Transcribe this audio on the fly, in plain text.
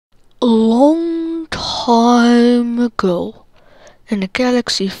time ago, in a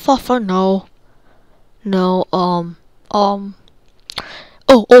galaxy far, far no, right.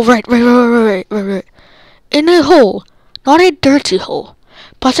 In a hole, not a dirty hole,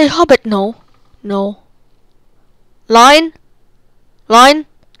 but a hobbit, no. Line,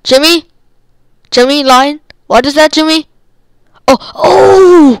 Jimmy, line. What is that, Jimmy?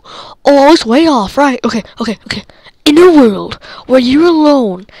 I was way off, right, okay. In a world where you're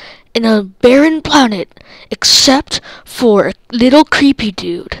alone, in a barren planet, except for a little creepy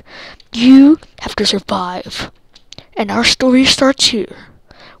dude, you have to survive. And our story starts here,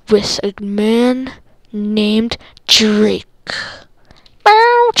 with a man named Drake.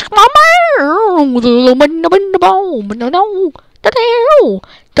 Yeah.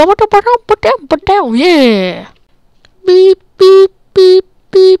 Beep, beep, beep,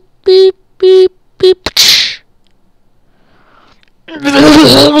 beep, beep, beep, beep.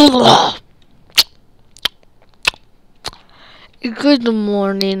 Good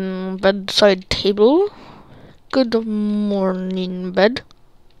morning, bedside table. Good morning, bed.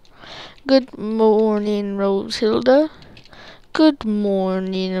 Good morning, Rosehilda. Good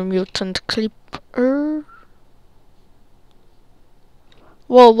morning, mutant creeper.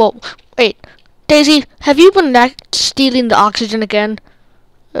 Whoa, wait. Daisy, have you been stealing the oxygen again?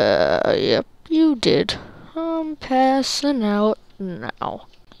 Yep, you did. I'm passing out now.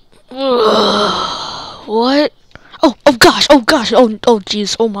 What? Oh gosh, oh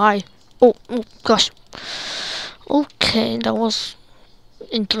jeez, oh my. Oh gosh. Okay, that was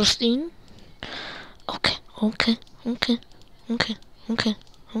interesting. Okay.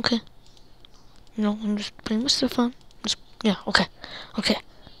 No, I'm just playing with stuff on. Yeah, okay.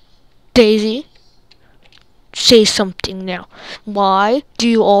 Daisy, say something now. Why do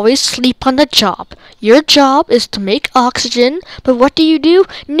you always sleep on the job? Your job is to make oxygen, but what do?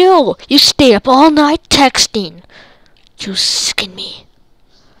 No, you stay up all night texting. You sicken me.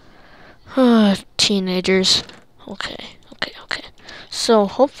 Teenagers. Okay. So,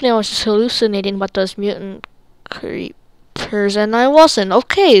 hopefully I was just hallucinating about those mutant creepers, and I wasn't.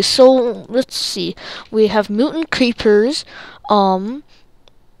 Okay, so, let's see. We have mutant creepers,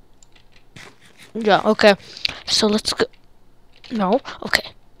 yeah, okay. So, let's go. No,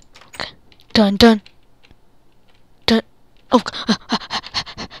 okay. Done.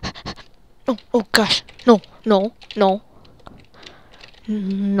 Oh gosh. No.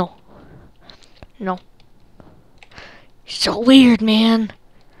 So weird, man.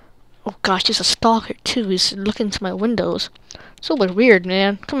 Oh gosh, he's a stalker too. He's looking into my windows. So weird,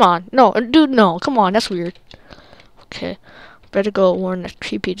 man. Come on. No, dude, no. Come on, that's weird. Okay. Better go warn that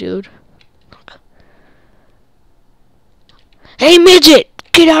creepy dude. Hey, midget!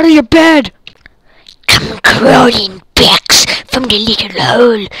 Get out of your bed! Come crawling back from the little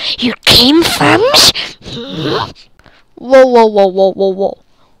hole you came from? Whoa.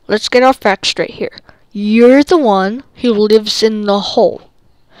 Let's get our facts straight here. You're the one who lives in the hole.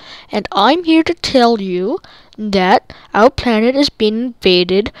 And I'm here to tell you that our planet is being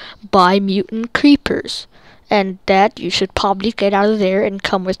invaded by mutant creepers. And that you should probably get out of there and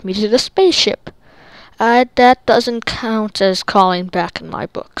come with me to the spaceship. That doesn't count as calling back in my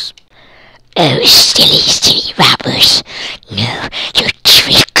books. Oh, silly robbers. No, your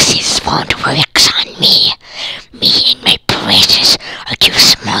tricks won't work on me. Me and my precious are too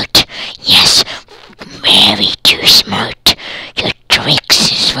smart. Yes, very too smart. Your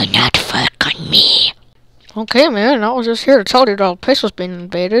tricks will not work on me. Okay, man, I was just here to tell you that the place was being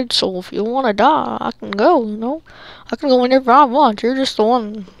invaded, so if you want to die, I can go, I can go whenever I want. You're just the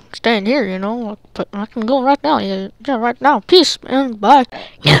one staying here, but I can go right now. Yeah, right now. Peace, man. Bye.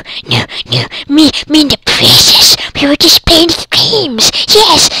 No. Me and the precious. We were just playing games.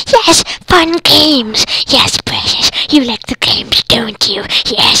 Yes, fun games. Yes, precious. You like the games, don't you?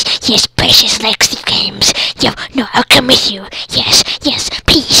 Yes, precious likes the games. No, I'll come with you. Yes,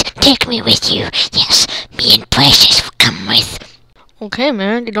 please, take me with you. Yes, me and precious will come with. Okay,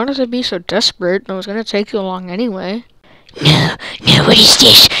 man, you don't have to be so desperate. I was gonna take you along anyway. No, what is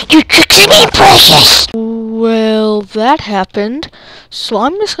this? You're tricking me, precious! Well, that happened. So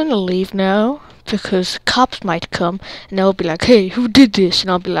I'm just gonna leave now, because cops might come, and they'll be like, hey, who did this? And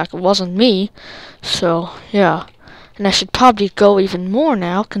I'll be like, it wasn't me. So, yeah. And I should probably go even more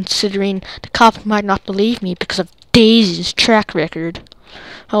now, considering the cops might not believe me because of Daisy's track record.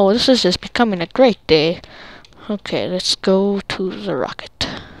 Oh, this is just becoming a great day. Okay, let's go to the rocket.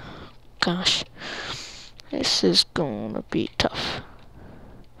 Gosh. This is gonna be tough.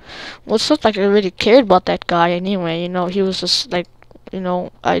 Well, it's not like I really cared about that guy anyway, he was just like,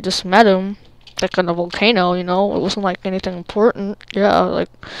 I just met him. like on a volcano, you know. It wasn't like anything important. Yeah, like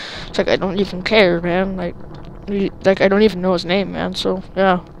it's like I don't even care, man. Like I don't even know his name, man. So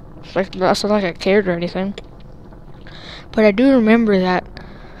yeah, it's like that's not like I cared or anything. But I do remember that.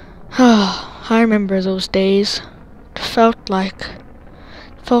 I remember those days. It felt like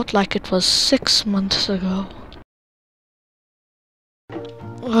it was 6 months ago.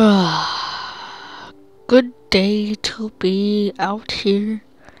 Good day to be out here,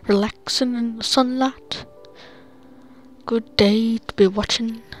 relaxing in the sunlight. Good day to be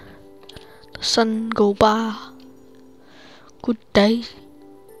watching the sun go by. Good day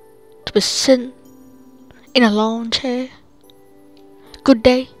to be sitting in a lawn chair. Good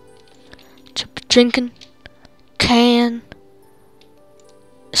day to be drinking canned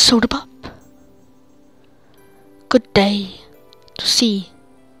soda pop. Good day to see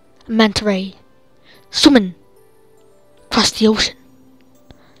a manta ray swimming across the ocean.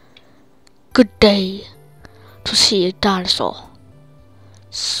 Good day to see a dinosaur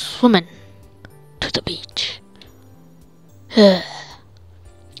swimming to the beach.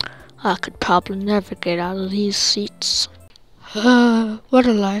 I could probably never get out of these seats. What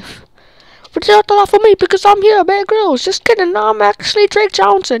a life. But it's not a lot for me because I'm here, Bear Grylls. Just kidding, I'm actually Drake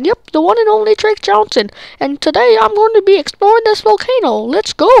Johnson. Yep, the one and only Drake Johnson. And today I'm going to be exploring this volcano.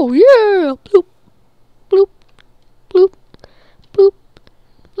 Let's go, yeah! Bloop, bloop, bloop, bloop, bloop,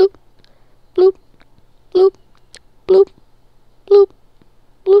 bloop, bloop, bloop, bloop, bloop,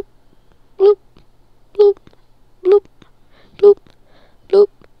 bloop, bloop, bloop, bloop, bloop,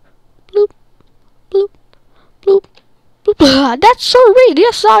 bloop, bloop, bloop. That's so right.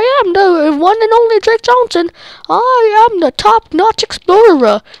 Yes, I am the one and only Drake Johnson. I am the top-notch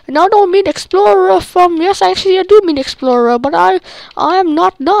explorer. And I don't mean explorer from, yes, actually I do mean explorer, but I am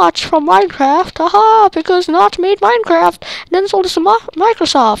not Notch from Minecraft. Haha, because Notch made Minecraft, and then sold it to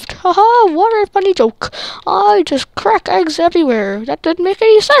Microsoft. Haha, what a funny joke. I just crack eggs everywhere. That didn't make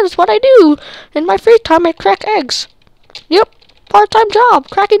any sense. What I do in my free time, I crack eggs. Yep. Part-time job,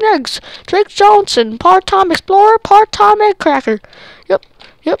 cracking eggs. Drake Johnson, part-time explorer, part-time egg cracker.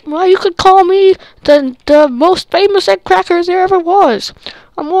 Yep, well, you could call me the most famous egg cracker there ever was.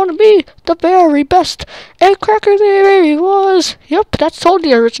 I'm gonna be the very best egg cracker there ever was. Yep, that's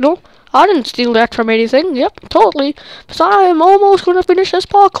totally original. I didn't steal that from anything. Yep, totally. Because I'm almost going to finish this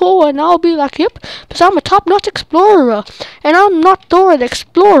parkour and I'll be like, yep, because I'm a top-notch explorer. And I'm not Dora the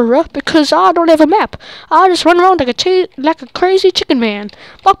Explorer because I don't have a map. I just run around like a crazy chicken man.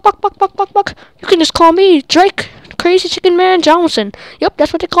 Buck, buck, buck, buck, buck, buck. You can just call me Drake Crazy Chicken Man Johnson. Yep,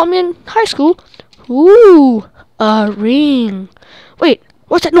 that's what they call me in high school. Ooh, a ring. Wait,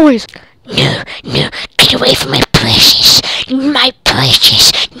 what's that noise? No, get away from my precious. My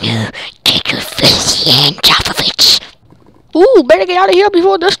precious. No, take your filthy hands off of it. Ooh, better get out of here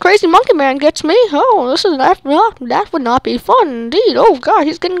before this crazy monkey man gets me. Oh, that would not be fun indeed. Oh gosh,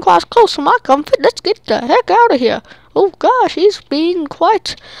 he's getting quite close for my comfort. Let's get the heck out of here. Oh gosh, he's being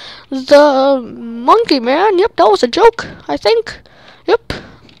quite the monkey man. Yep, that was a joke, I think. Yep.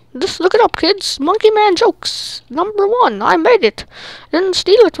 Just look it up, kids. Monkey Man jokes. #1. I made it. Didn't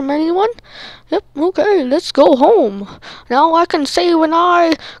steal it from anyone. Yep, okay, let's go home. Now I can say when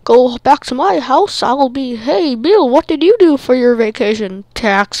I go back to my house, I'll be, hey, Bill, what did you do for your vacation?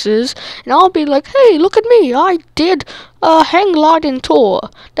 Taxes. And I'll be like, hey, look at me. I did a hang gliding tour.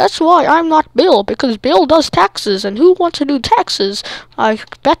 That's why I'm not Bill, because Bill does taxes. And who wants to do taxes? I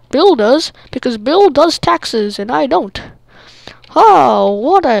bet Bill does, because Bill does taxes, and I don't. Oh,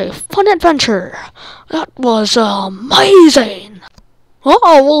 what a fun adventure. That was amazing.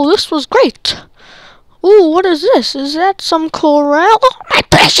 Oh, well, this was great. Ooh, what is this? Is that some corral? Oh, my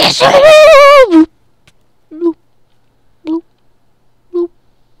precious! Bloop, bloop, bloop, bloop,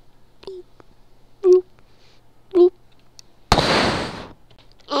 bloop, bloop, bloop.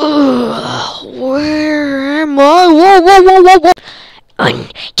 Where am I? Whoa. On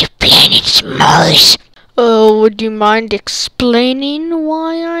the planet Mars. Would you mind explaining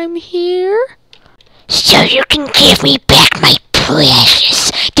why I'm here? So you can give me back my precious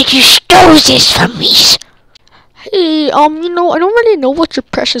that you stole this from me. Hey, you know, I don't really know what your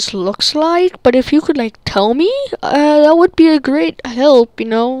precious looks like, but if you could, like, tell me, that would be a great help, you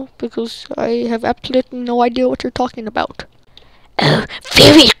know, because I have absolutely no idea what you're talking about. Oh,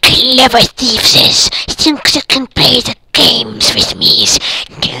 very clever thief this. Thinks you can play the games with me.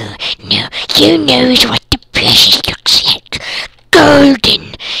 No, you knows what the precious looks like.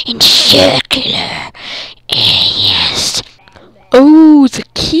 Golden and circular. Yes. Oh, the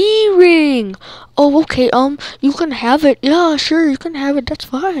key ring. Oh, okay, you can have it. Yeah, sure, you can have it. That's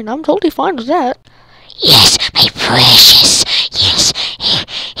fine. I'm totally fine with that. Yes, my precious. Yes.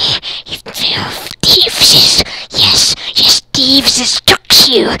 Thieves, yes, thieves took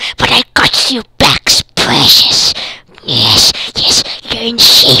you, but I got you back, precious. Yes, you're in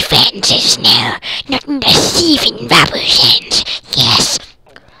safe hands now, not in the thieving robber's hands. Yes.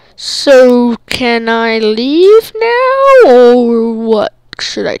 So, can I leave now, or what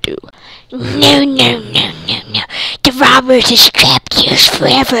should I do? No. The robbers has trapped you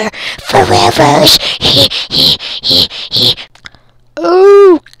forever.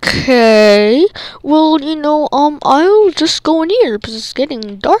 Okay. Well, I'll just go in here because it's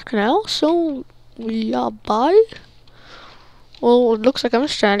getting dark now. So, yeah, bye. Well, it looks like I'm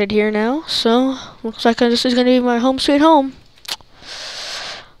stranded here now. So, looks like this is gonna be my home sweet home.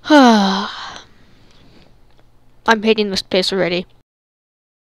 I'm hating this place already.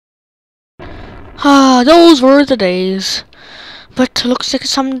 Those were the days. But it looks like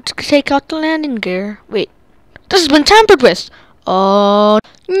it's time to take out the landing gear. Wait, this has been tampered with. Oh,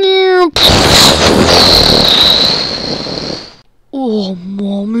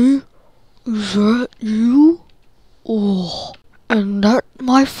 Mommy, is that you? Oh, and that,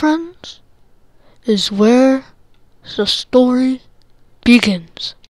 my friends, is where the story begins.